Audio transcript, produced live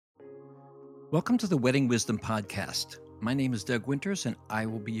Welcome to the Wedding Wisdom Podcast. My name is Doug Winters, and I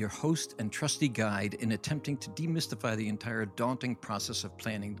will be your host and trusty guide in attempting to demystify the entire daunting process of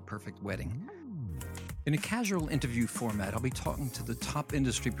planning the perfect wedding. In a casual interview format, I'll be talking to the top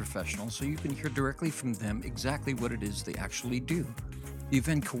industry professionals so you can hear directly from them exactly what it is they actually do. The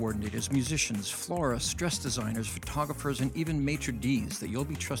event coordinators, musicians, florists, dress designers, photographers, and even maitre d's that you'll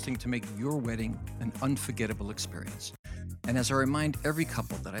be trusting to make your wedding an unforgettable experience. And as I remind every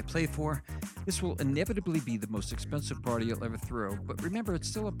couple that I play for, this will inevitably be the most expensive party you'll ever throw, but remember, it's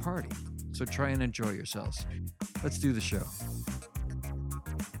still a party, so try and enjoy yourselves. Let's do the show.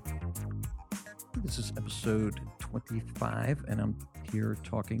 This is episode 25, and I'm here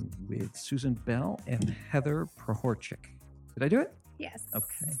talking with Susan Bell and Heather Prohorchik. Did I do it? Yes.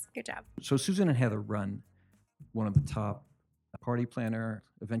 Okay. Good job. So Susan and Heather run one of the top party planner,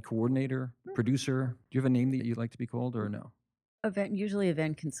 event coordinator, producer. Do you have a name that you'd like to be called or no? Usually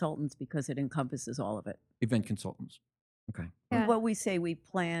event consultants, because it encompasses all of it. Event consultants. Okay. Yeah. What we say, we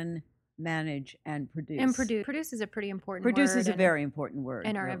plan, manage, and produce. And produce is a pretty important Produce word. is a very important word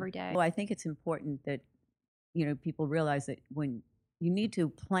in our really. everyday. Well, I think it's important that people realize that when you need to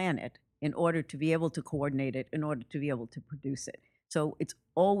plan it in order to be able to coordinate it, in order to be able to produce it. So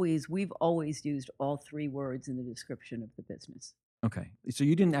we've always used all three words in the description of the business. Okay. So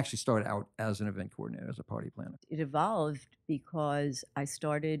you didn't actually start out as an event coordinator, as a party planner. It evolved because I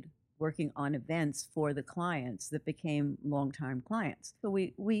started working on events for the clients that became longtime clients. So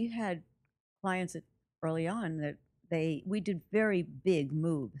we had clients early on that we did very big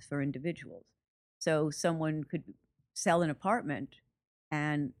moves for individuals. So someone could sell an apartment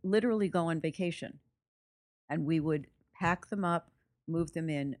and literally go on vacation, and we would pack them up, move them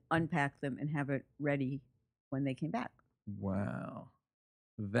in, unpack them, and have it ready when they came back. Wow.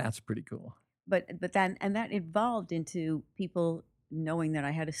 That's pretty cool. But that evolved into people knowing that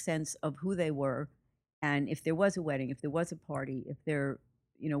I had a sense of who they were, and if there was a wedding, if there was a party, if there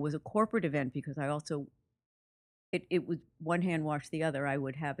was a corporate event, because I also it was one hand wash the other. I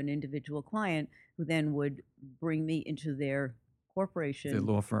would have an individual client who then would bring me into their corporation, Their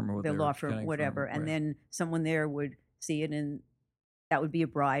law firm or their law firm, accounting whatever, firm, and right. then someone there would see it, and that would be a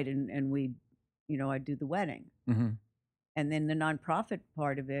bride, and we'd I'd do the wedding. Mm-hmm. And then the nonprofit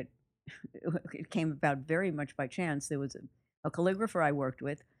part of it, it came about very much by chance. There was a calligrapher I worked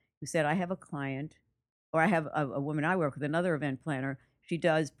with who said, I have a client, or I have a woman I work with, another event planner. She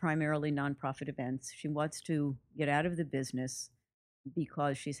does primarily nonprofit events. She wants to get out of the business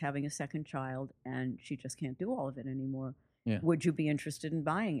because she's having a second child and she just can't do all of it anymore. Yeah. Would you be interested in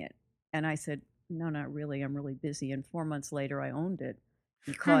buying it? And I said, no, not really. I'm really busy. And 4 months later, I owned it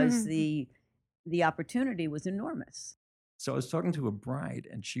because the opportunity was enormous. So I was talking to a bride,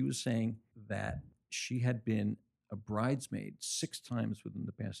 and she was saying that she had been a bridesmaid 6 times within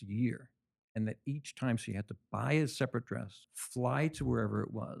the past year, and that each time she had to buy a separate dress, fly to wherever it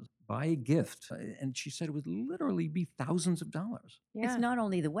was, buy a gift. And she said it would literally be thousands of dollars. It's not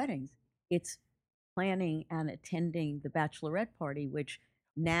only the weddings, it's planning and attending the bachelorette party, which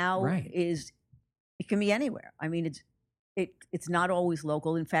now Right. it can be anywhere. I mean, it's not always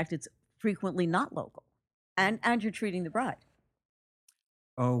local. In fact, it's frequently not local. And you're treating the bride.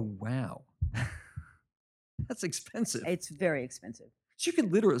 Oh, wow. That's expensive. It's very expensive. She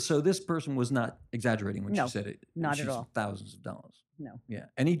could literally, so this person was not exaggerating when No, she said it. not She at said all. thousands of dollars. No. Yeah.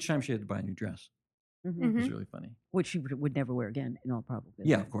 And each time she had to buy a new dress. Mhm. It was really funny. Which she would never wear again, in all probability.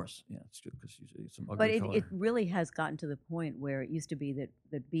 Yeah, of course. Yeah, it's true, because usually it's some ugly But color. it really has gotten to the point where it used to be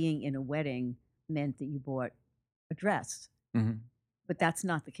that being in a wedding meant that you bought a dress. Mm-hmm. But that's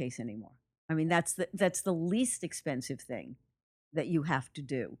not the case anymore. I mean, that's the least expensive thing that you have to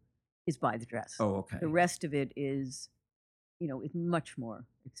do is buy the dress. Oh, okay. The rest of it is, is much more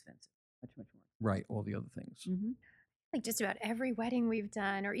expensive, much more. Right, all the other things. Mm-hmm. Like just about every wedding we've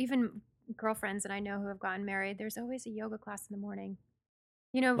done, or even girlfriends that I know who have gotten married, there's always a yoga class in the morning.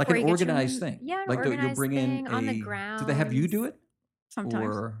 Like before an you get your- organized thing. Yeah, an Like you'll organized bring in thing on the ground. Do they have you do it?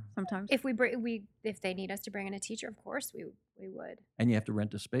 Sometimes. Or, Sometimes. If they need us to bring in a teacher, of course we would. and you have to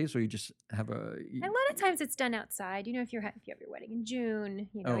rent a space, or you just have a... And a lot of times it's done outside. If you have your wedding in June,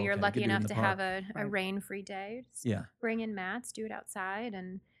 Oh, you're okay. You lucky could do it in enough the to park. have a Right. rain-free day. Just Yeah. bring in mats, do it outside,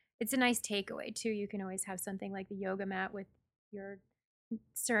 and it's a nice takeaway too. You can always have something like the yoga mat with your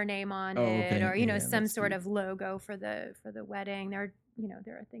surname on Oh, it, okay. or Yeah, some that's sort cute. of logo for the wedding. There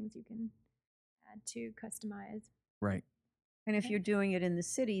are things you can add to customize. Right. And if Okay. you're doing it in the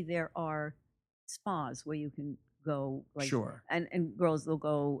city, there are spas where you can go. Sure. And girls, they'll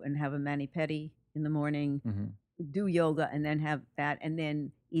go and have a mani-pedi in the morning, Mm-hmm. do yoga, and then have that, and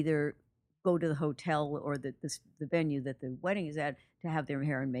then either go to the hotel or the venue that the wedding is at to have their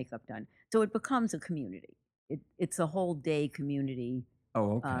hair and makeup done. So it becomes a community. It's a whole day community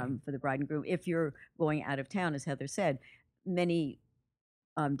Oh, okay. for the bride and groom. If you're going out of town, as Heather said, many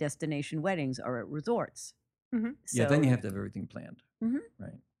destination weddings are at resorts. Mhm. Yeah, then you So have to have everything planned. Mhm.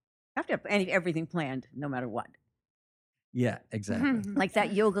 Right. you have to have everything planned, no matter what. Yeah, exactly. Like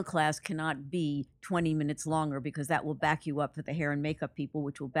that yoga class cannot be 20 minutes longer because that will back you up for the hair and makeup people,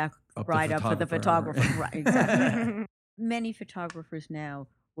 which will back the Up the bride up for the photographer. photographer. Right, exactly. Many photographers now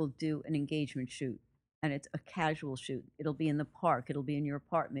will do an engagement shoot, and it's a casual shoot. It'll be in the park, it'll be in your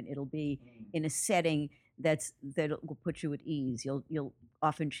apartment, it'll be in a setting that will put you at ease. You'll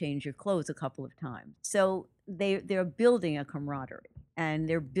often change your clothes a couple of times. So they're building a camaraderie and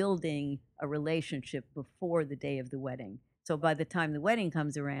they're building a relationship before the day of the wedding. So by the time the wedding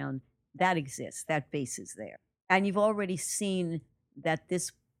comes around, that exists, that base is there. And you've already seen that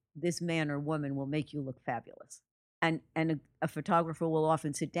this man or woman will make you look fabulous. And a photographer will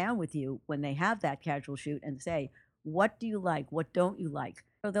often sit down with you when they have that casual shoot and say, what do you like? What don't you like?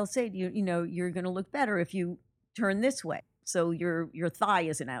 So they'll say to you, you're going to look better if you turn this way, so your thigh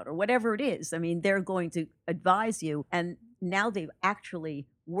isn't out, or whatever it is. I mean, they're going to advise you, and now they've actually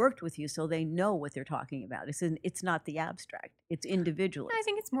worked with you, so they know what they're talking about. It's not the abstract; it's individual. I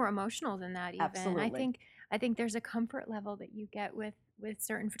think it's more emotional than that. Even Absolutely. I think there's a comfort level that you get with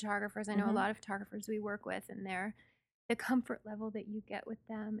certain photographers. I know a Mhm. lot of photographers we work with, and the comfort level that you get with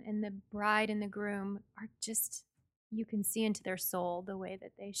them and the bride and the groom are just, you can see into their soul the way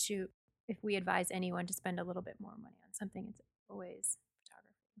that they shoot. If we advise anyone to spend a little bit more money on something, it's always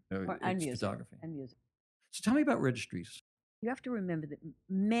photography. And It's music. photography. And music. So tell me about registries. You have to remember that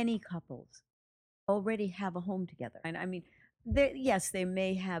many couples already have a home together. And I mean, yes, they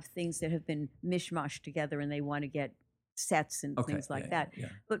may have things that have been mishmashed together and they want to get sets and Okay. things like yeah, that. Yeah.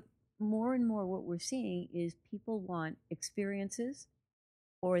 But more and more, what we're seeing is people want experiences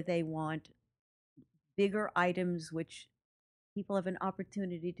or they want bigger items which people have an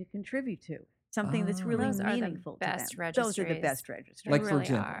opportunity to contribute to. Something that's really Those are the meaningful to best them. Those are the registries. best They registries. Like, for really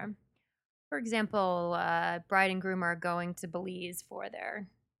example? are. For example, bride and groom are going to Belize for their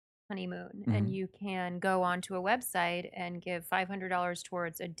honeymoon, Mhm. and you can go onto a website and give $500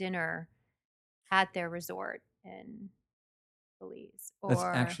 towards a dinner at their resort in Belize. That's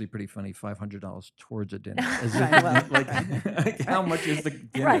Or actually pretty funny. $500 towards a dinner. As Right, if, well, like, how much is the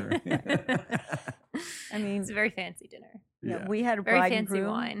Right. dinner? I mean, it's a very fancy dinner. Yeah. we had a Very bride and fancy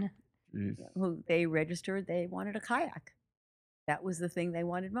groom wine. Jeez. who they registered, they wanted a kayak. That was the thing they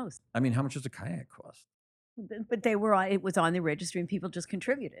wanted most. I mean, how much does a kayak cost? But it was on the registry and people just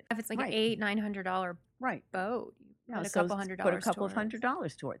contributed. If it's like Right. an $800-900 Right. boat, you Yeah, put a so couple put $100 a couple of towards.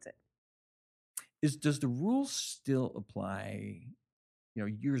 $100 towards it. Does the rule still apply?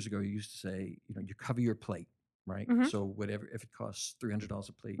 Years ago, you used to say, you cover your plate, right? Mhm. So whatever, if it costs $300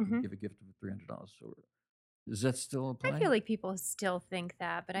 a plate, Mhm. you give a gift of $300. Or does that still apply? I feel like people still think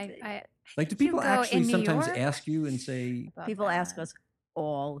that, but I Like, do think you people go actually in New sometimes York ask you and say, above People ask that. us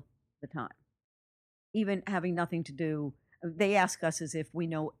all the time, even having nothing to do. They ask us as if we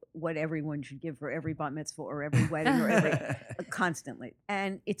know what everyone should give for every bat mitzvah or every wedding or every constantly.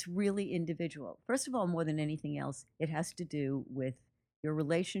 And it's really individual. First of all, more than anything else, it has to do with your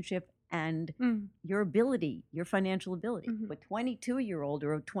relationship and Mm. your ability, your financial ability. Mhm. A 22-year-old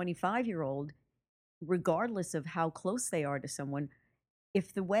or a 25-year-old, regardless of how close they are to someone,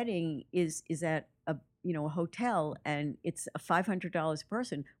 if the wedding is at a hotel and it's a $500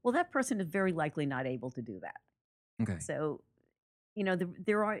 person, well, that person is very likely not able to do that. okay, So,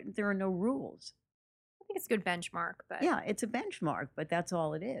 there are no rules. I think it's a good benchmark, but Yeah, it's a benchmark, but that's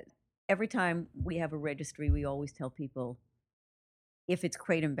all it is. Every time we have a registry, we always tell people, if it's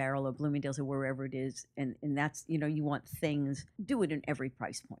Crate and Barrel or Bloomingdale's or wherever it is, and that's, you want things, do it in every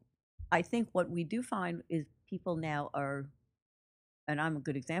price point. I think what we do find is people now are, and I'm a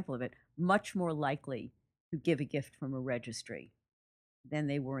good example of it, much more likely to give a gift from a registry than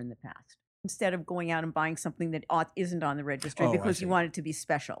they were in the past. Instead of going out and buying something that isn't on the registry Oh, I because you see. want it to be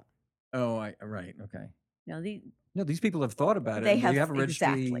special. right, okay. You know, No, these people have thought about it. They and have- they have a registry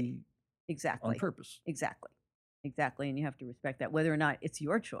exactly. on exactly. purpose. Exactly. And you have to respect that. Whether or not it's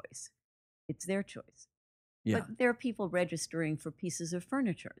your choice, it's their choice. Yeah. But there are people registering for pieces of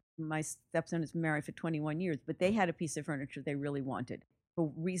furniture. My stepson is married for 21 years, but they had a piece of furniture they really wanted.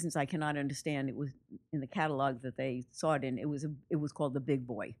 For reasons I cannot understand, it was in the catalog that they saw it in. It was called the Big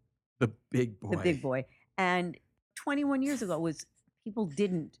Boy. The big boy. The Big Boy. And 21 years ago people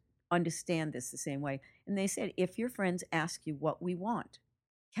didn't understand this the same way. And they said, if your friends ask you what we want,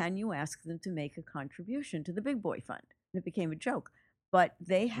 can you ask them to make a contribution to the Big Boy Fund? And it became a joke. But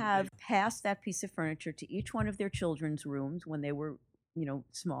they have passed that piece of furniture to each one of their children's rooms when they were,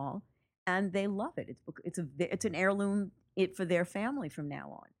 small, and they love it. It's an heirloom for their family from now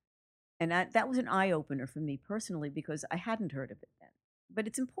on. And that was an eye opener for me personally because I hadn't heard of it then. But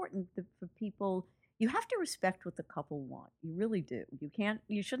it's important for people. You have to respect what the couple want. You really do.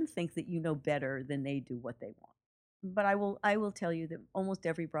 You shouldn't think that you know better than they do what they want. But I will tell you that almost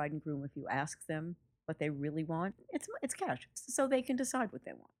every bride and groom, if you ask them what they really want, it's cash, so they can decide what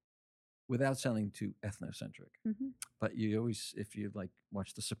they want. Without sounding too ethnocentric, Mm-hmm. but you always, if you like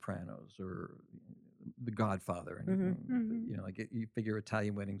watch The Sopranos or The Godfather, and Mhm. like you figure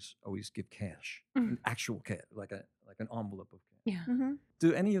Italian weddings always give cash, Mhm. an actual cash, like an envelope of cash. Yeah. Mm-hmm.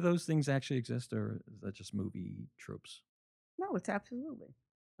 Do any of those things actually exist, or is that just movie tropes? No, it's absolutely.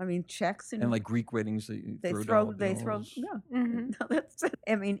 I mean, checks And like Greek weddings, that you they throw throw dollar they throw bills. no. Mhm. No, that's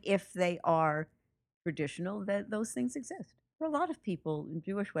I mean, if they are traditional, that those things exist. For a lot of people in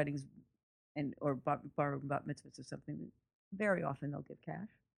Jewish weddings or bar mitzvahs or something, very often they'll give cash.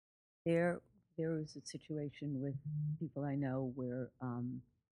 There was a situation with people I know where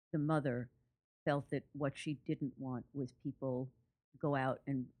the mother felt that what she didn't want was people to go out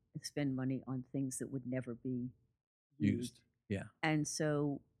and spend money on things that would never be used. Yeah. And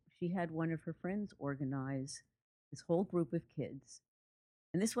so she had one of her friends organize this whole group of kids.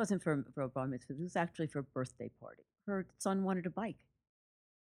 And this wasn't for a bar mitzvah, this was actually for a birthday party. Her son wanted a bike,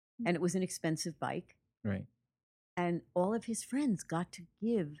 and it was an expensive bike. Right. And all of his friends got to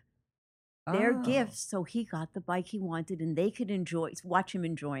give their Oh. gifts, so he got the bike he wanted, and they could watch him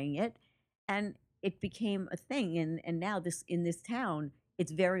enjoying it, and it became a thing. And now in this town,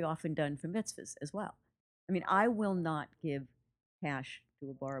 it's very often done for mitzvahs as well. I mean, I will not give cash to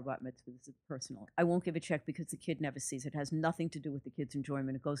a bar or bat mitzvah. This is personal. I won't give a check because the kid never sees it. It has nothing to do with the kid's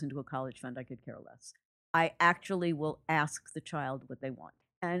enjoyment. It goes into a college fund. I could care less. I actually will ask the child what they want,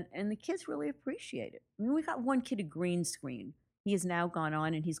 and the kids really appreciate it. I mean, we got one kid a green screen. He has now gone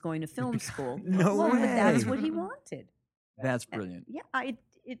on and he's going to film school. No Well, but that's way. what he wanted. That's brilliant. Yeah,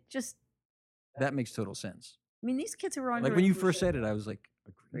 it just. That makes total sense. I mean, these kids are on. Like when you first said it, I was like,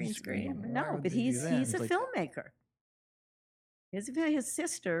 a Green screen. Why No, would but they do he's that? a It's like, filmmaker. His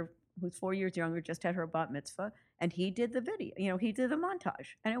sister, who's 4 years younger, just had her bat mitzvah, and he did the video. He did the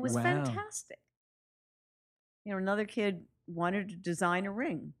montage, and it was Wow. fantastic. Another kid wanted to design a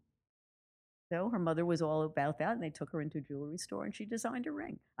ring. So her mother was all about that, and they took her into a jewelry store, and she designed a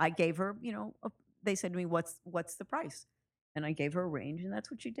ring. I gave her, they said to me, "What's the price?" And I gave her a range, and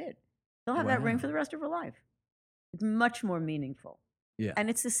that's what she did. She'll have that ring for Wow. the rest of her life. It's much more meaningful. Yeah. And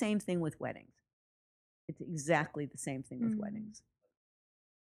it's the same thing with weddings. It's exactly the same thing with Mm. weddings.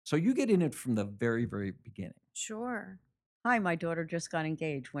 So you get in it from the very, very beginning. Sure. Hi, my daughter just got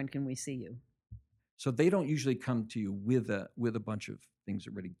engaged. When can we see you? So they don't usually come to you with a bunch of things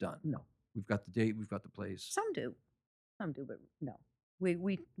already done. No. We've got the date, we've got the place. Some do, but no.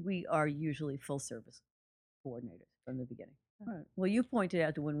 We are usually full service coordinators from the beginning. All right. Well, you pointed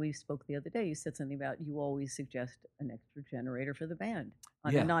out that when we spoke the other day, you said something about you always suggest an extra generator for the band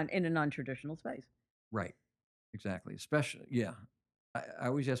on Yeah. in a non-traditional space. Right. Exactly. Especially, yeah. I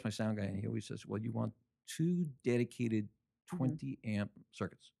always ask my sound guy, and he always says, well, you want 2 dedicated 20 amp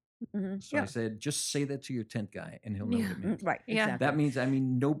circuits. Mm-hmm. So I said, just say that to your tent guy, and he'll know Yeah. what it means. Right. Yeah. Exactly. That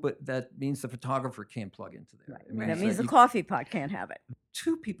means, but that means the photographer can't plug into there. Right. It That means the you- coffee pot can't have it.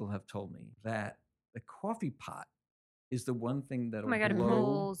 2 people have told me that the coffee pot is the one thing Oh that'll my God, it blow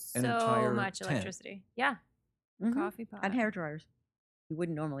pulls an so entire much tent. electricity. Yeah. Mhm. Coffee pot. And hair dryers. You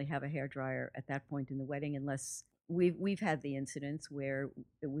wouldn't normally have a hair dryer at that point in the wedding unless we've had the incidents where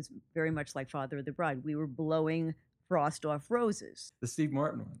it was very much like Father of the Bride. We were blowing frost off roses. The Steve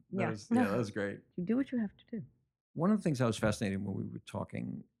Martin one. Yeah. That was great. You do what you have to do. One of the things I was fascinated when we were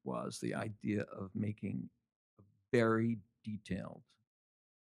talking was the idea of making a very detailed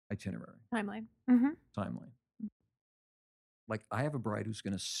itinerary, Timeline. Mm-hmm. timeline. Like I have a bride who's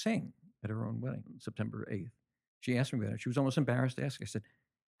going to sing at her own wedding on September 8th. She asked me about it. She was almost embarrassed to ask. I said,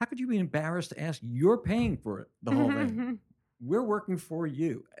 how could you be embarrassed to ask? You're paying for it, the whole thing. We're working for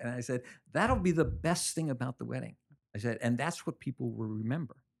you. And I said, that'll be the best thing about the wedding. I said, and that's what people will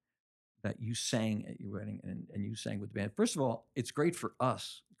remember, that you sang at your wedding and you sang with the band. First of all, it's great for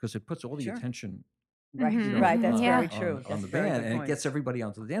us because it puts all the Sure. attention Right. Mhm. Right. That's Yeah. very true. on That's the a very band, good and it point. gets everybody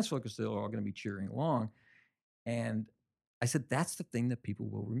onto the dance floor because they're all going to be cheering along. And I said, that's the thing that people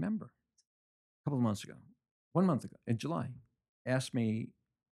will remember. A couple of months ago, 1 month ago, in July, asked me to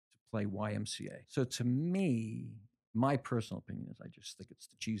play YMCA. So to me, my personal opinion is I just think it's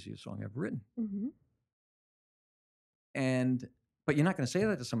the cheesiest song ever written. Mm-hmm. But you're not going to say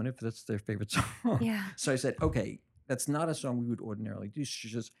that to someone if that's their favorite song. Yeah. So I said, okay, That's not a song we would ordinarily do. She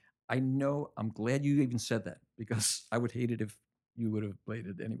says, I know, I'm glad you even said that because I would hate it if you would have played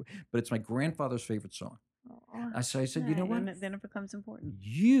it anyway. But it's my grandfather's favorite song. Aw, I said, you know what? Then it becomes important.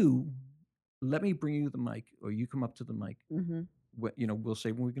 You let me bring you the mic, or you come up to the mic. Mm-hmm. We'll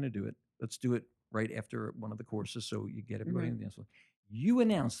say when we're going to do it. Let's do it right after one of the courses, so you get everybody Mhm. in the dance floor. You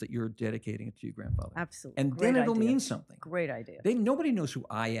announce that you're dedicating it to your grandfather, Absolutely. and Great then it'll idea. mean something. Great idea. Nobody knows who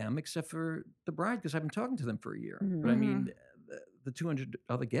I am except for the bride because I've been talking to them for a year. Mhm. But I mean, the 200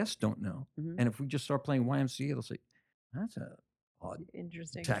 other guests don't know. Mhm. And if we just start playing YMCA, they'll say, "That's a odd,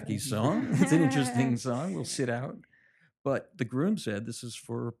 interesting. tacky song. It's an interesting song. We'll sit out." But the groom said this is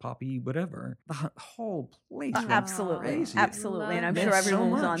for Poppy, whatever. The whole place went Absolutely. crazy. Absolutely. And I'm Meant sure so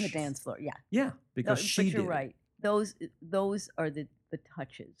everyone was on the much. dance floor. Yeah. Yeah, because No, she but you're did. right. Those are the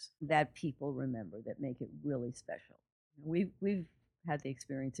touches that people remember that make it really special. We've had the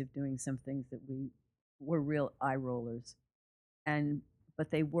experience of doing some things that we were real eye rollers,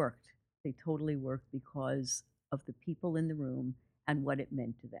 but they worked. They totally worked because of the people in the room and what it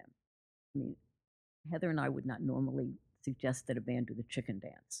meant to them. I mean, Heather and I would not normally suggest that a band do the chicken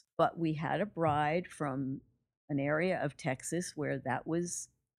dance, but we had a bride from an area of Texas where that was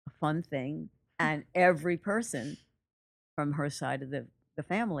a fun thing, and every person from her side of the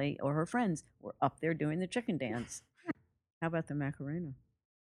family or her friends were up there doing the chicken dance. How about the Macarena?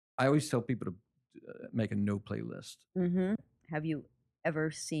 I always tell people to make a no playlist. Mm-hmm. Have you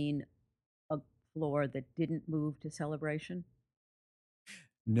ever seen a floor that didn't move to Celebration?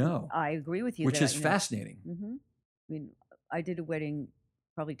 No, I agree with you. which that is fascinating. Mm-hmm. I mean, I did a wedding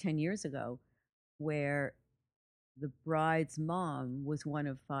probably 10 years ago where the bride's mom was one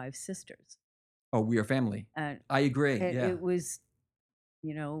of 5 sisters. Oh, we are family. And I agree. it, Yeah. it was,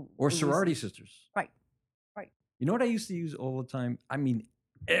 Or it was- sorority sisters. Right. You know what I used to use all the time? I mean,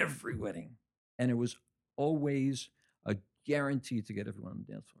 every wedding. And it was always a guarantee to get everyone on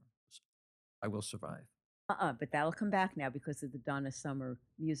the dance floor. I Will Survive. But that'll come back now because of the Donna Summer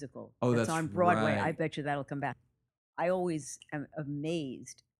musical. Oh, that's that's on Broadway. I right. bet you that'll come back. I always am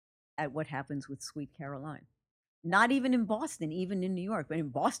amazed at what happens with Sweet Caroline. Not even in Boston, even in New York. But in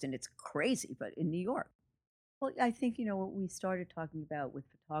Boston, it's crazy. But in New York, well, I think what we started talking about with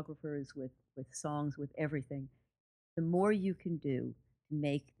photographers, with songs, with everything. The more you can do to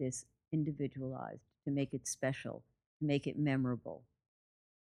make this individualized, to make it special, to make it memorable,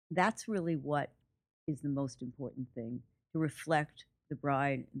 that's really what is the most important thing, to reflect the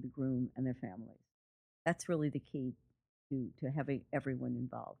bride and the groom and their families. That's really the key to having everyone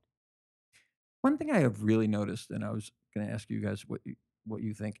involved. One thing I have really noticed, and I was going to ask you guys what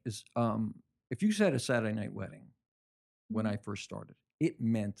you think, is if you said a Saturday night wedding when I first started, it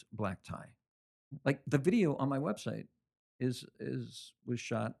meant black tie. Like the video on my website was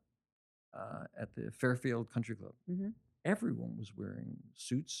shot at the Fairfield Country Club. Mhm. Everyone was wearing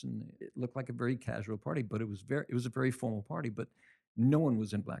suits, and it looked like a very casual party, but it was a very formal party. But no one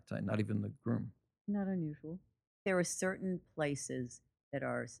was in black tie, not even the groom. Not unusual. There are certain places that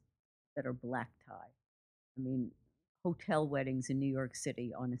are black tie. I mean, hotel weddings in New York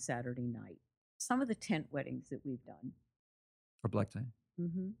City on a Saturday night. Some of the tent weddings that we've done. Or black tie.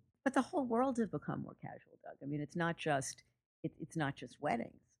 Mm-hmm. But the whole world has become more casual, Doug. I mean, it's not just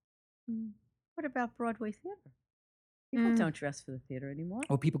weddings. What about Broadway theater? People don't dress for the theater anymore.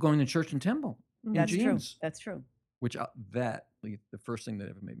 Oh, people going to church and temple in That's jeans. true. That's true. Which the first thing that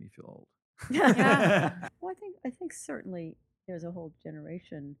ever made me feel old. Yeah. Well, I think certainly there's a whole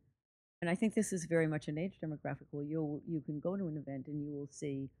generation, and I think this is very much an age demographic where you can go to an event and you will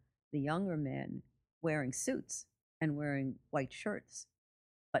see the younger men wearing suits and wearing white shirts,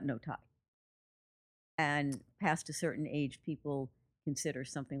 but no tie. And past a certain age, people consider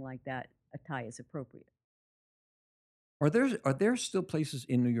something like that a tie is appropriate. Are there still places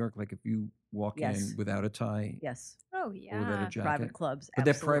in New York, like if you walk Yes. in without a tie Yes, Oh or without yeah. a jacket? private clubs. But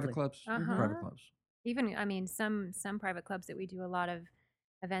they're absolutely. private clubs. Uh-huh. Private clubs. Even I mean some private clubs that we do a lot of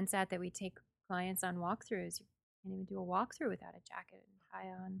events at that we take clients on walkthroughs. You can't even do a walkthrough without a jacket and tie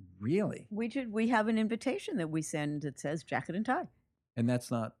on. Really? We have an invitation that we send that says jacket and tie. And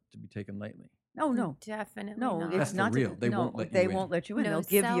that's not to be taken lightly. No, Definitely no, not. it's That's for not real. They no, won't let you they in. won't let you in. No They'll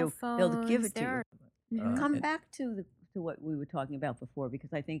give cell you. They'll give phones, it to there you. are- Come and- back to what we were talking about before,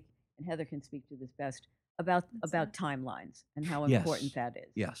 because I think, and Heather can speak to this best about timelines and how Yes. important that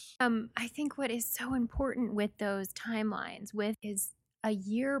is. Yes. I think what is so important with those timelines is a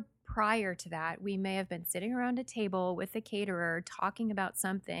year prior to that, we may have been sitting around a table with the caterer talking about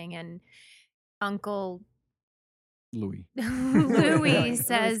something, and Uncle Louis. Louis Louis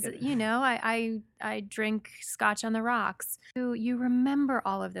says, good. I drink scotch on the rocks. You remember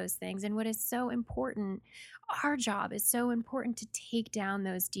all of those things. And what is so important our job is so important to take down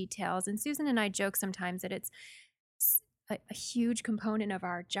those details. And Susan and I joke sometimes that it's a huge component of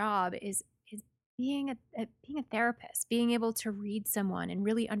our job is being a therapist, being able to read someone and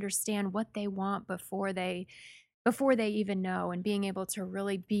really understand what they want before they even know, and being able to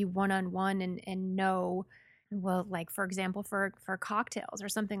really be one-on-one and know, well, like for example, for cocktails or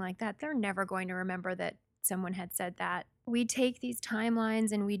something like that, they're never going to remember that someone had said that. We take these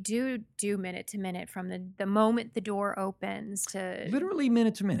timelines and we do minute to minute from the moment the door opens to Literally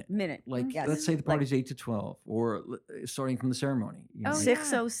minute to minute. Minute. Like, Yes. let's say the Like party's 8 to 12, or starting from the ceremony. You know, Oh, like- yeah.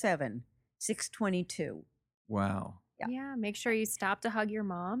 6:07, 6:22. Wow. Yeah. yeah, make sure you stop to hug your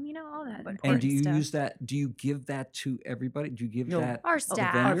mom, all that But- And important do you stuff. use that? Do you give that to everybody? Do you give No. that Our to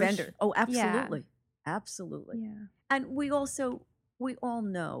staff. Our vendors? vendor. Oh, Yeah. absolutely. Absolutely. Yeah. And we all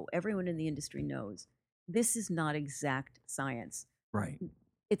know, everyone in the industry knows, this is not exact science. Right.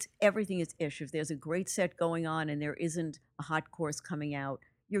 It's everything is ish. If there's a great set going on and there isn't a hot course coming out,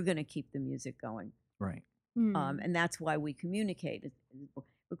 you're going to keep the music going. Right. Hmm. And that's why we communicate.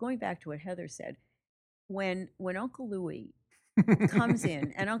 But going back to what Heather said, when Uncle Louie comes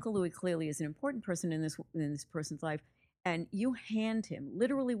in, and Uncle Louie clearly is an important person in this person's life, and you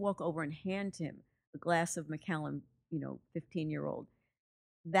literally walk over and hand him a glass of Macallan, 15-year-old,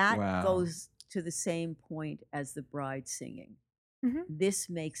 that Wow. goes to the same point as the bride singing. Mhm. This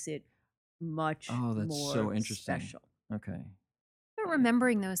makes it much Oh, that's more so interesting. special. Okay. But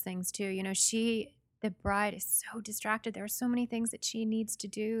remembering those things too, the bride is so distracted. There are so many things that she needs to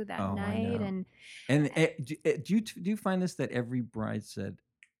do that Oh, I night, know. and And do you find this, that every bride said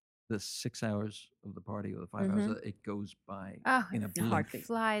the 6 hours of the party or the 5 hours, Mhm. it goes by oh, in a it blink? heartbeat.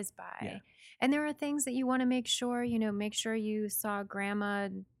 flies by. Yeah. And there are things that you want to make sure, make sure you saw grandma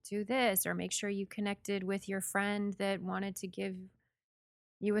do this, or make sure you connected with your friend that wanted to give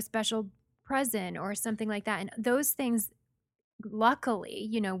you a special present or something like that. And those things, luckily,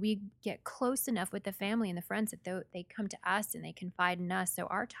 we get close enough with the family and the friends that they come to us and they confide in us. So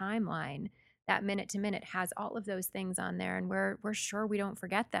our timeline, that minute to minute, has all of those things on there, and we're sure we don't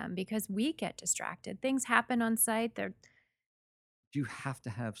forget them because we get distracted. Things happen on site. Do you have to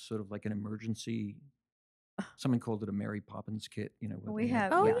have sort of like an emergency? Someone called it a Mary Poppins kit. Where We they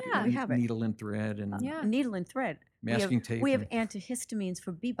had, have, Oh, yeah, yeah. we have it. needle and thread and Yeah. Needle and thread. masking tape. We have and- antihistamines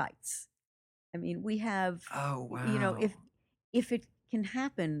for bee bites. I mean, we have, Oh wow. if it can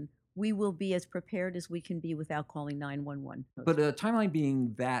happen, we will be as prepared as we can be without calling 911. But a timeline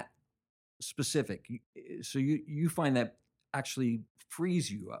being that specific, so you find that actually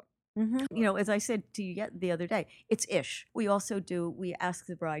frees you up. As I said to you the other day, it's ish. We ask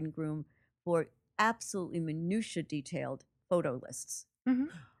the bride and groom for absolutely minutia detailed photo lists.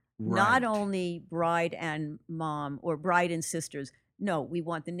 Not Right. only bride and mom or bride and sisters. No, we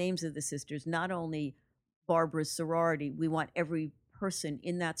want the names of the sisters. Not only Barbara's sorority, we want every person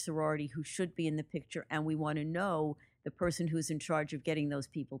in that sorority who should be in the picture, and we want to know the person who's in charge of getting those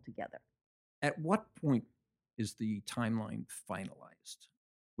people together. At what point is the timeline finalized?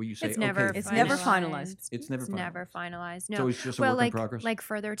 Where you say, It's never okay, It's never this- finalized. It's never never finalized. finalized. No. So it's just a well, work in progress. like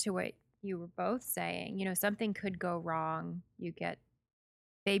further to what you were both saying, something could go wrong. You get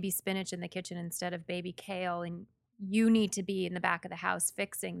baby spinach in the kitchen instead of baby kale, and you need to be in the back of the house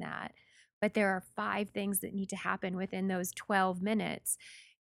fixing that. But there are 5 things that need to happen within those 12 minutes.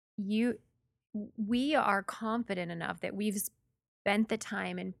 We are confident enough that we've spent the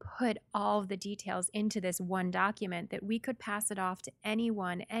time and put all of the details into this one document that we could pass it off to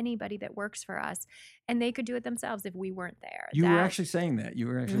anybody that works for us, and they could do it themselves if we weren't there. You were actually saying that. You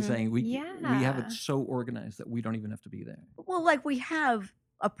were actually Mhm. saying we have Yeah. it so organized that we don't even have to be there. Well, like we have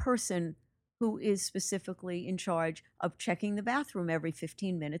a person who is specifically in charge of checking the bathroom every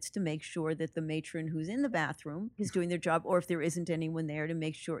 15 minutes to make sure that the matron who's in the bathroom is doing their job, or if there isn't anyone there, to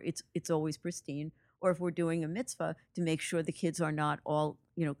make sure it's always pristine, or if we're doing a mitzvah, to make sure the kids are not all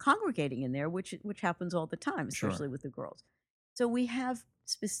congregating in there, which happens all the time, Sure. especially with the girls. So we have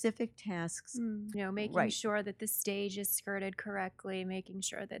specific tasks. Making Right. sure that the stage is skirted correctly, making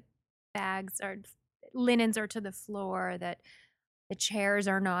sure that linens are to the floor, that the chairs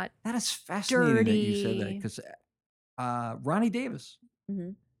are not. That is fascinating that you said that, Dirty. because Ronnie Davis,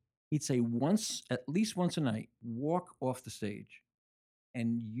 Mhm. he'd say at least once a night, walk off the stage,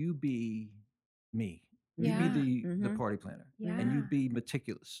 and you be me. You Yeah. be the Mhm. party planner, Yeah. and you be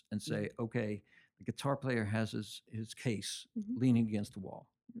meticulous and say, okay, the guitar player has his case Mhm. leaning against the wall.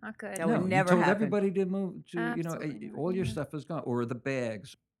 Not good. That would No, never you told happen. everybody to move to, Absolutely not, all your yeah. stuff is gone, or the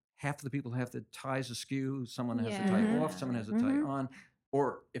bags. Half of the people have the ties askew. Someone has the tie Mhm. off. Someone has the tie Mhm. on.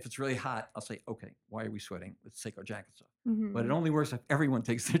 Or if it's really hot, I'll say, okay, why are we sweating? Let's take our jackets off. But it Mhm. only works if everyone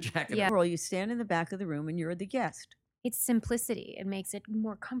takes their jacket Yeah. off. Overall, you stand in the back of the room and you're the guest. It's simplicity. It makes it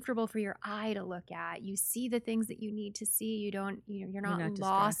more comfortable for your eye to look at. You see the things that you need to see. You're not not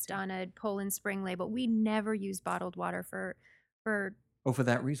lost distracted. on a Poland Spring label. We never use bottled water for Oh, for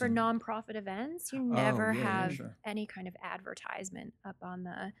that for reason. nonprofit events. You Oh, never yeah, have sure. any kind of advertisement up on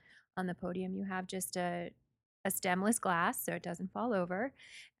the podium. You have just a stemless glass so it doesn't fall over,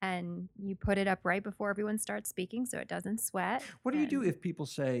 and you put it up right before everyone starts speaking so it doesn't sweat. What do you do and if people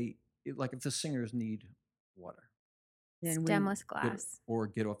say, like, if the singers need water Then Stemless get, glass. or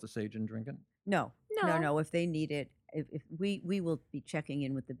get off the stage and drink it? no, No. no. If they need it, if we will be checking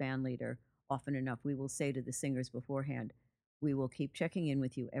in with the band leader often enough. We will say to the singers beforehand, we will keep checking in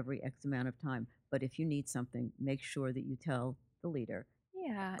with you every X amount of time. But if you need something, make sure that you tell the leader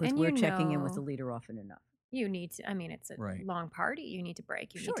Yeah, because and we're checking in with the know leader often enough. you need to. I mean, it's a Right. long party. You need to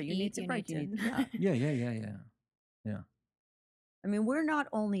break. You need Sure, to you eat. need to break. You need to, Yeah, yeah, yeah, yeah. Yeah. I mean, we're not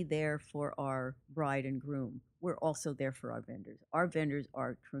only there for our bride and groom, we're also there for our vendors. Our vendors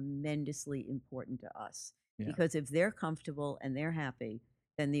are tremendously important to us Yeah. because if they're comfortable and they're happy,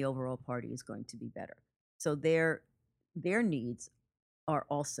 then the overall party is going to be better. So their needs are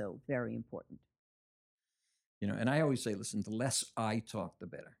also very important. And I always say, listen, the less I talk, the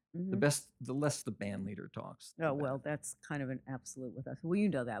better. Mhm. The less the band leader talks. the Oh, well, better. that's kind of an absolute with us. Well, you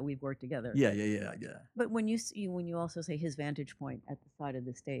know that. We've worked together. Yeah, yeah, yeah, yeah. But when you also say his vantage point at the side of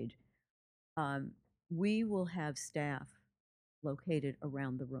the stage, we will have staff located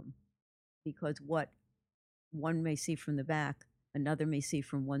around the room because what one may see from the back, another may see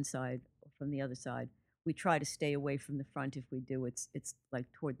from one side or from the other side. We try to stay away from the front. If we do, it's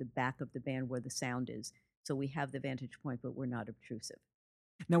like toward the back of the band where the sound is. So we have the vantage point, but we're not obtrusive.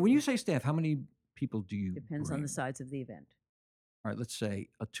 Now, when you say staff, how many people do you Depends on bring? the size of the event. All right, let's say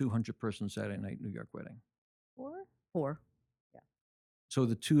a 200-person Saturday night New York wedding. Or 4. So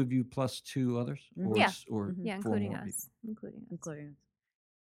the two of you plus two others, or Yeah. or Mhm. yeah, four including more us, people. including us. Including us.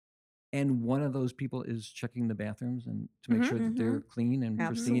 And one of those people is checking the bathrooms and to make Mhm, sure that they're clean and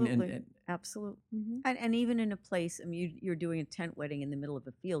pristine. Absolutely. Absolutely. Mhm. And even in a place, I mean, you're doing a tent wedding in the middle of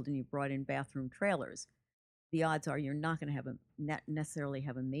a field and you brought in bathroom trailers. The odds are you're not going to not necessarily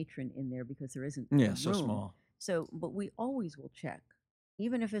have a matron in there because there isn't Yeah, room. so small. So, but we always will check,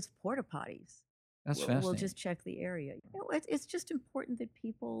 even if it's porta potties. That's We'll fascinating. just check the area. It's just important that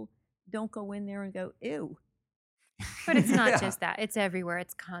people don't go in there and go, ew. But it's not Yeah. just that. It's everywhere.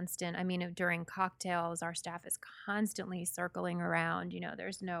 It's constant. I mean, during cocktails, our staff is constantly circling around.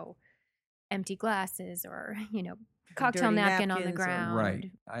 There's no empty glasses or, cocktail dirty napkin on the napkins or- ground.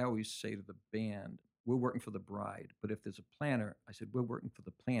 Right. I always say to the band, we're working for the bride, but if there's a planner, I said, we're working for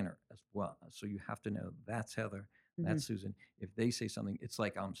the planner as well. So you have to know that's Heather, that's Susan. If they say something, it's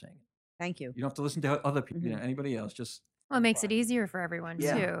like I'm saying it. Thank you. You don't have to listen to other people, anybody else. Just Well, it makes it comply. easy for everyone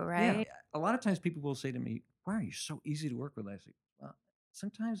Yeah, too, right? Yeah. A lot of times people will say to me, why are you so easy to work with? I say, well,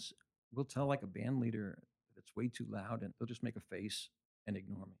 sometimes we'll tell like a band leader that it's way too loud and they'll just make a face and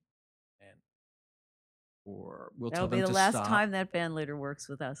ignore me. Or we'll That'll tell them be the to last stop. time that band leader works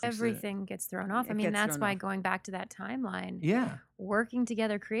with us. Everything gets thrown off. I It mean, gets that's thrown why off. going back to that timeline, Yeah. working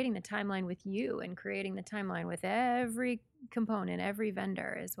together, creating the timeline with you and creating the timeline with every component, every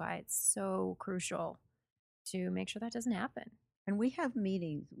vendor is why it's so crucial to make sure that doesn't happen. And we have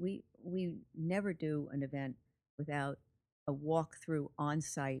meetings. We never do an event without a walkthrough on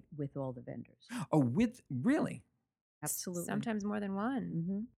site with all the vendors. Oh, really? Absolutely. Sometimes more than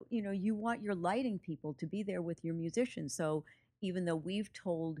one. You want your lighting people to be there with your musicians. So even though we've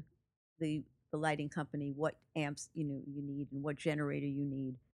told the lighting company what amps you need and what generator you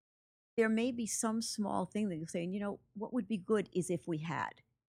need, there may be some small thing that you're saying, what would be good is if we had.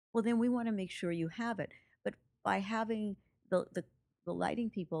 Well, then we want to make sure you have it. But by having the lighting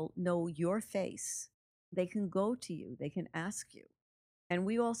people know your face, they can go to you, they can ask you. And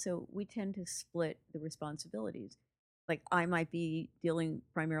we tend to split the responsibilities. Like I might be dealing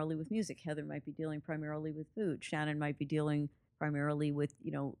primarily with music, Heather might be dealing primarily with food, Shannon might be dealing primarily with,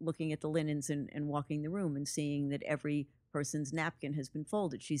 looking at the linens and walking the room and seeing that every person's napkin has been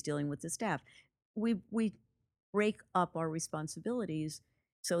folded. She's dealing with the staff. We break up our responsibilities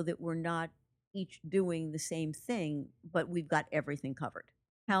so that we're not each doing the same thing, but we've got everything covered.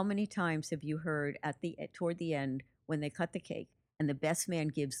 How many times have you heard toward the end when they cut the cake and the best man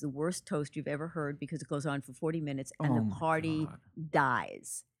gives the worst toast you've ever heard because it goes on for 40 minutes and Oh the my party God.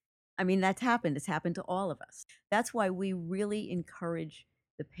 dies? I mean, that's happened. It's happened to all of us. That's why we really encourage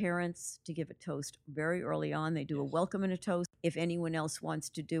the parents to give a toast very early on. They do a welcome and a toast. If anyone else wants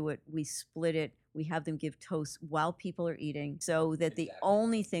to do it, we split it. We have them give toasts while people are eating, so that the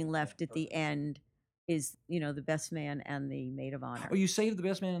only thing left at the end is, the best man and the maid of honor. Oh, you saved the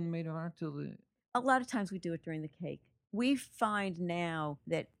best man and the maid of honor till the. A lot of times we do it during the cake. We find now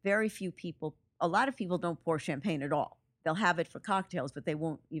that a lot of people don't pour champagne at all. They'll have it for cocktails, but they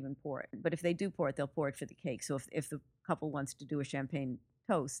won't even pour it. But if they do pour it, they'll pour it for the cake. So if the couple wants to do a champagne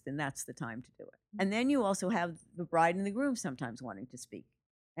toast, then that's the time to do it. And then you also have the bride and the groom sometimes wanting to speak.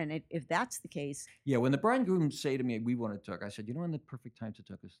 And if that's the case. Yeah, when the bride and groom say to me, we want to talk, I said, when the perfect time to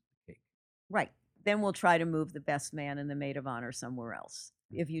talk is the cake. Right. Then we'll try to move the best man and the maid of honor somewhere else.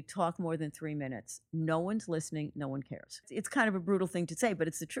 If you talk more than 3 minutes, no one's listening, no one cares. It's kind of a brutal thing to say, but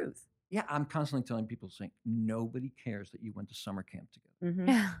it's the truth. Yeah, I'm constantly telling people saying, nobody cares that you went to summer camp together.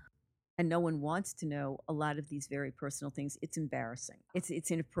 Mm-hmm. And no one wants to know a lot of these very personal things. It's embarrassing.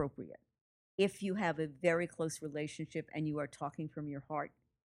 It's inappropriate. If you have a very close relationship and you are talking from your heart,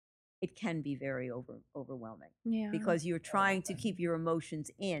 it can be very overwhelming. Yeah. Because you're trying to keep your emotions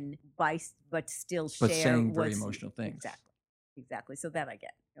in, but still share. But saying very emotional things. Exactly. So that I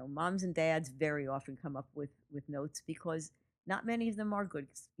get. Moms and dads very often come up with notes because not many of them are good,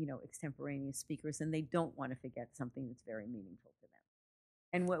 extemporaneous speakers, and they don't want to forget something that's very meaningful to them.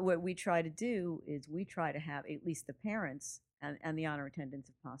 And what we try to do is we try to have at least the parents and the honor attendants,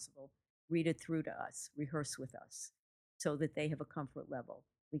 if possible, read it through to us, rehearse with us, so that they have a comfort level.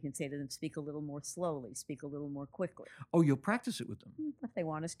 We can say to them, speak a little more slowly, speak a little more quickly. Oh, you'll practice it with them? If they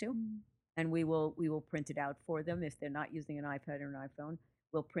want us to. And we will print it out for them. If they're not using an iPad or an iPhone,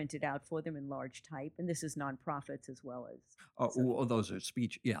 we'll print it out for them in large type. And this is nonprofits as well as. Those are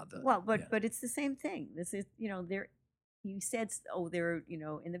speech. Yeah. But it's the same thing. This is, you said,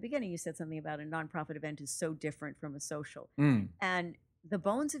 in the beginning you said something about a nonprofit event is so different from a social. And the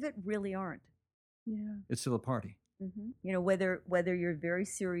bones of it really aren't. Yeah. It's still a party. Mm-hmm. Whether your very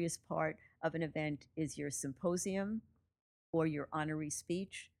serious part of an event is your symposium or your honorary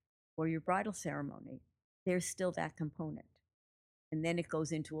speech or your bridal ceremony, there's still that component. And then it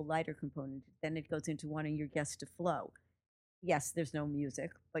goes into a lighter component. Then it goes into wanting your guests to flow. Yes, there's no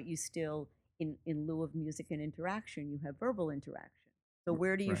music, but you still, in lieu of music and interaction, you have verbal interaction. So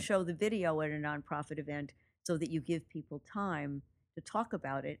where do you show the video at a nonprofit event so that you give people time to talk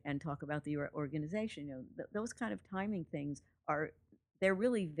about it and talk about the organization? Those kind of timing things they're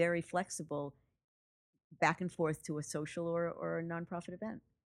really very flexible back and forth to a social or a nonprofit event.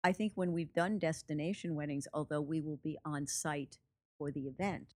 I think when we've done destination weddings, although we will be on site for the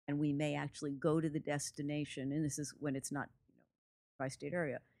event, and we may actually go to the destination, and this is when it's not, tri-state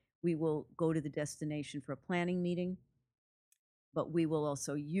area, we will go to the destination for a planning meeting, but we will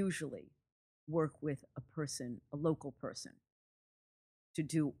also usually work with a local person, to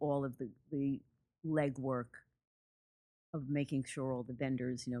do all of the legwork of making sure all the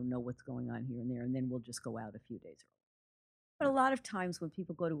vendors, know what's going on here and there, and then we'll just go out a few days early. But a lot of times when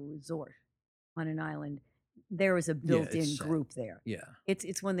people go to a resort on an island, there is a built-in group there. Yeah.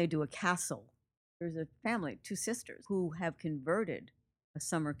 It's when they do a castle. There's a family, 2 sisters, who have converted a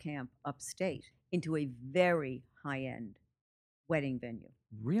summer camp upstate into a very high-end wedding venue.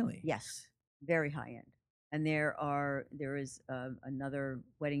 Really? Yes, very high-end. And there is another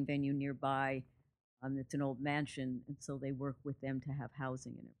wedding venue nearby. It's an old mansion, and so they work with them to have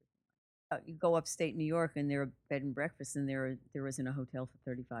housing and everything. You go upstate New York, and there are bed and breakfasts, and there isn't a hotel for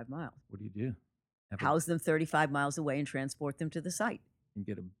 35 miles. What do you do? House them 35 miles away and transport them to the site. And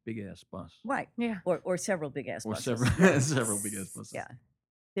get a big-ass bus. Right. Yeah. Or several big-ass buses. Or several big-ass buses.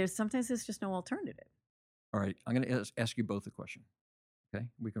 Yeah. Sometimes there's just no alternative. All right. I'm going to ask you both a question. Okay?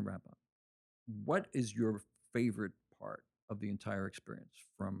 We can wrap up. What is your favorite part of the entire experience,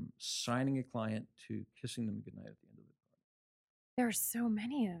 from signing a client to kissing them goodnight at the end of the party? There are so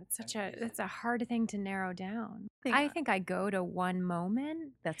many. It's a hard thing to narrow down. I think I go to one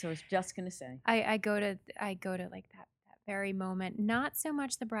moment. That's what I was just going to say. I go to like that very moment. Not so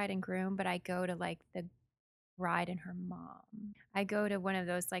much the bride and groom, but I go to like the bride and her mom. I go to one of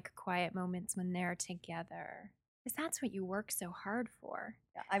those like quiet moments when they're together, because that's what you work so hard for.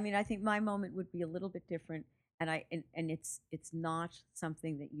 I mean, I think my moment would be a little bit different, and it's not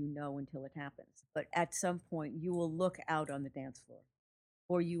something that you know until it happens. But at some point, you will look out on the dance floor,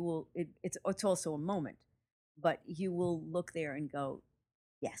 or you will. It's also a moment, but you will look there and go,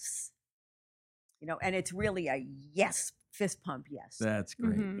 yes, and it's really a yes, fist pump, yes. That's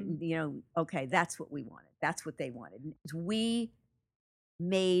great. Mm-hmm. Okay, that's what we wanted. That's what they wanted. We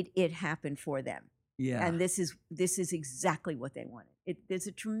made it happen for them. Yeah. And this is exactly what they wanted. There's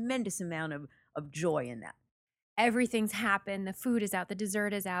a tremendous amount of joy in that. Everything's happened. The food is out. The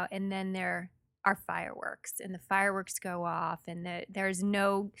dessert is out. And then they're our fireworks, and the fireworks go off, and there's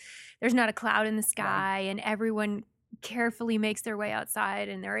not a cloud in the sky, and everyone carefully makes their way outside,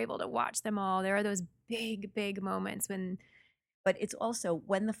 and they're able to watch them all. There are those big moments when But it's also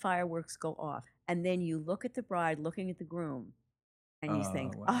when the fireworks go off, and then you look at the bride looking at the groom, and you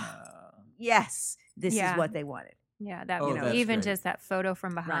think, Oh, oh, wow. yes, this is Yeah. what they wanted. yeah, that Oh, that's even great. just that photo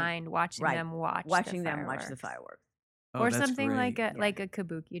from behind, watching right. them watch Watching the them watch the fireworks. fireworks. Oh, Or that's something like great. a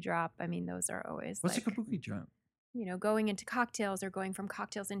kabuki drop. I mean, those are always What's like, a kabuki drum? going into cocktails or going from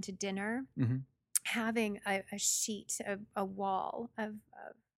cocktails into dinner, Mm-hmm. having a sheet of a wall of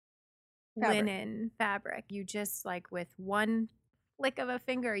Fabric. linen fabric. You just like with one flick of a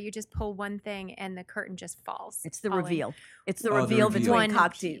finger, you just pull one thing and the curtain just falls. It's the all in reveal. It's the Oh, the reveal reveal. between one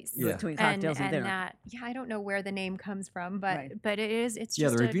cocktails, piece. Yeah. between cocktails and dinner. that, I don't know where the name comes from, but Right. it's Yeah,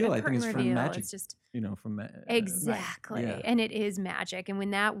 just the a reveal, I think, curtain is from reveal. magic. It's just From exactly, Yeah. and it is magic. And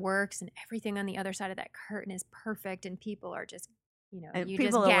when that works, and everything on the other side of that curtain is perfect, and people are just, And you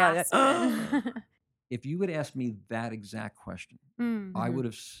people just are like, gasp. "Oh." If you had asked me that exact question, I Mhm. would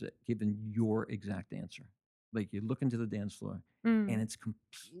have given your exact answer. Like you look into the dance floor Mm. and it's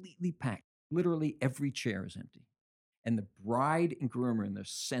completely packed. Literally every chair is empty. And the bride and groom are in the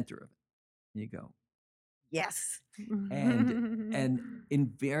center of it. And you go, Yes. and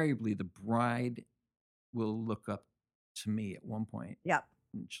invariably the bride will look up to me at one point Yep.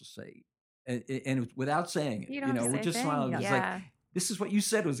 and she'll say, and without saying it, You don't have to we're say just a smiling. thing. It's Yeah. like, this is what you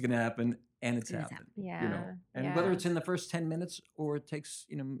said was going to happen, and it's And it's happened. Yeah. And whether yeah. it's in the first 10 minutes or it takes,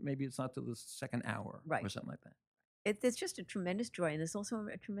 maybe it's not till the second hour Right. or something like that. It's just a tremendous joy, and there's also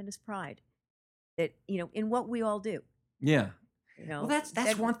a tremendous pride that in what we all do. Yeah. Well, Well,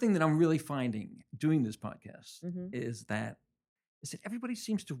 that's one thing that I'm really finding doing this podcast Mhm. is that everybody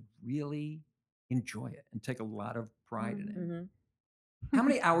seems to really enjoy it and take a lot of pride in it. Mhm. How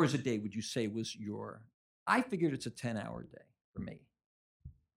many hours a day would you say was I figured it's a 10-hour day for me.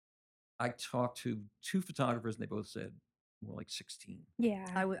 I talked to 2 photographers and they both said more like 16. Yeah.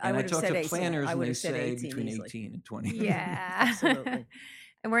 I And I would have talked said to 18. planners I and would they have said say 18 between easily. 18 and 20. Yeah. Absolutely.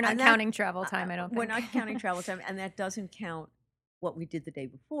 And we're not And that- counting travel time, I don't think. We're not counting travel time, and that doesn't count what we did the day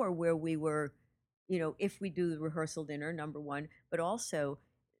before, where we were, if we do the rehearsal dinner, number one, but also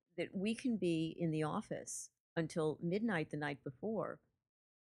that we can be in the office until midnight the night before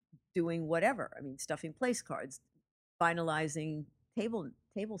doing whatever. I mean, stuffing place cards, finalizing table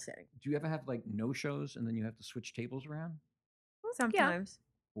setting. Do you ever have like no shows and then you have to switch tables around? Sometimes.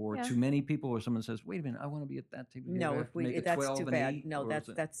 Or Yeah. too many people, or someone says, "Wait a minute, I want to be at that table." No, You if have to make we it that's 12 too and bad. 8, No, or is that's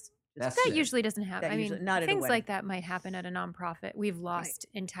it- that's That's That it. usually doesn't happen. That I usually- mean, not at a things wedding. like that might happen at a nonprofit. We've lost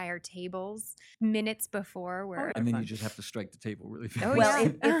entire tables minutes before where And then you fun. just have to strike the table really fast. Oh, Well,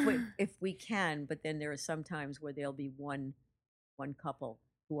 yeah. if we can, but then there are some times where there'll be one couple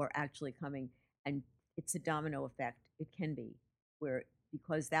who are actually coming, and it's a domino effect. It can be where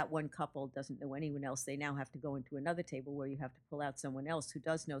because that one couple doesn't know anyone else, they now have to go into another table where you have to pull out someone else who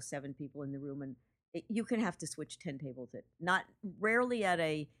does know 7 people in the room, and you can have to switch 10 tables. Not rarely at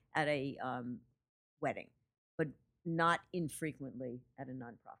a wedding, but not infrequently at a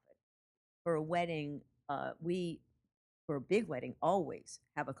nonprofit. For a wedding, for a big wedding, always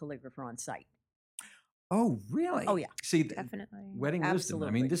have a calligrapher on site. Oh, really? Oh, yeah. See, definitely. wedding wisdom.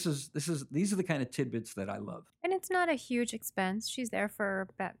 I mean, Absolutely. these are the kind of tidbits that I love. And it's not a huge expense. She's there for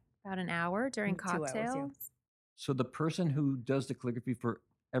about an hour during 2 hours, yeah. cocktails. So the person who does the calligraphy for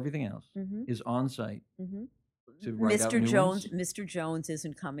everything else Mhm. is on site Mhm. to write out new ones? Mr. Jones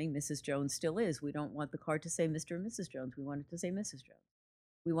isn't coming. Mrs. Jones still is. We don't want the card to say Mr. and Mrs. Jones. We want it to say Mrs. Jones.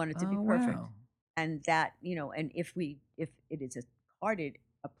 We want it to be Oh, perfect. wow. And that, and if it is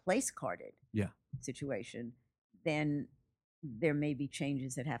a place carded Yeah. situation, then there may be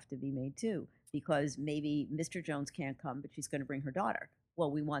changes that have to be made too, because maybe Mr. Jones can't come, but she's going to bring her daughter.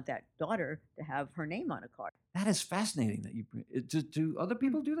 Well, we want that daughter to have her name on a card. That is fascinating that you do other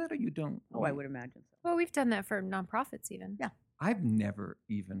people do that or you don't? Oh, I would imagine so. Well, we've done that for nonprofits even. Yeah. I've never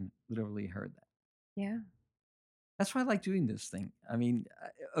even literally heard that. Yeah. That's why I like doing this thing. I mean,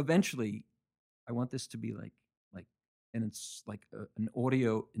 eventually I want this to be and it's like an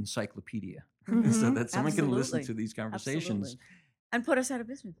audio encyclopedia so Mhm. that someone can listen Absolutely. to these conversations. Absolutely. And put us out of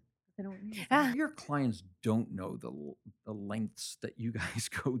business. They don't need us. Your clients don't know the lengths that you guys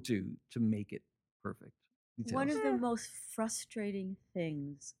go to make it perfect. One Details. of the most frustrating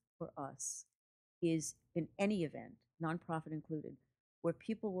things for us is in any event, nonprofit included, where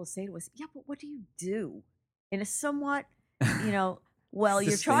people will say to us, "Yeah, but what do you do?" In a somewhat, well, It's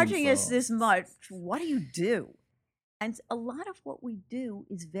the you're charging us same this much. What do you do? And a lot of what we do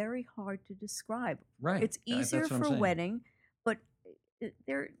is very hard to describe. Right. It's Yeah, easier that's what I'm for a saying. wedding, but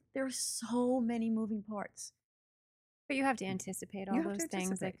there are so many moving parts. But you have to anticipate all You have to those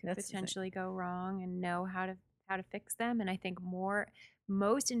things that anticipate. could That's the thing. potentially go wrong and know how to fix them. And I think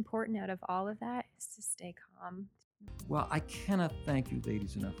most important out of all of that is to stay calm. Well, I cannot thank you,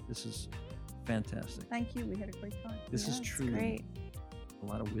 ladies, enough. This is fantastic. Thank you. We had a great time. This Yeah, is it's truly great. a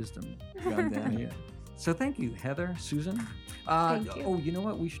lot of wisdom gone down here. So thank you, Heather, Susan. Thank you. Oh, you know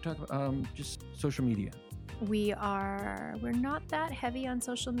what? We should talk about just social media. We're not that heavy on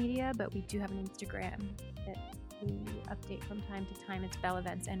social media, but we do have an Instagram that we update from time to time. It's Bell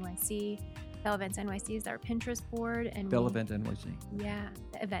Events NYC. Bell Events NYC is our Pinterest board, and Bell Event NYC. Yeah,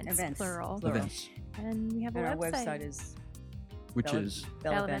 the events, Events, plural. plural. Events, And we have And a our website. website is which is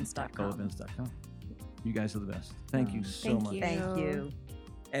bellevents.com. bellevents.com. You guys are the best. Thank you so Thank much. you. Thank you.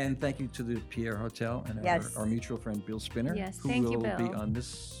 And thank you to the Pierre Hotel and Yes. our mutual friend Bill Spinner, Yes, who thank you, will be Bill. on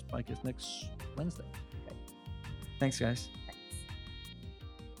this podcast next Wednesday. Thanks, guys.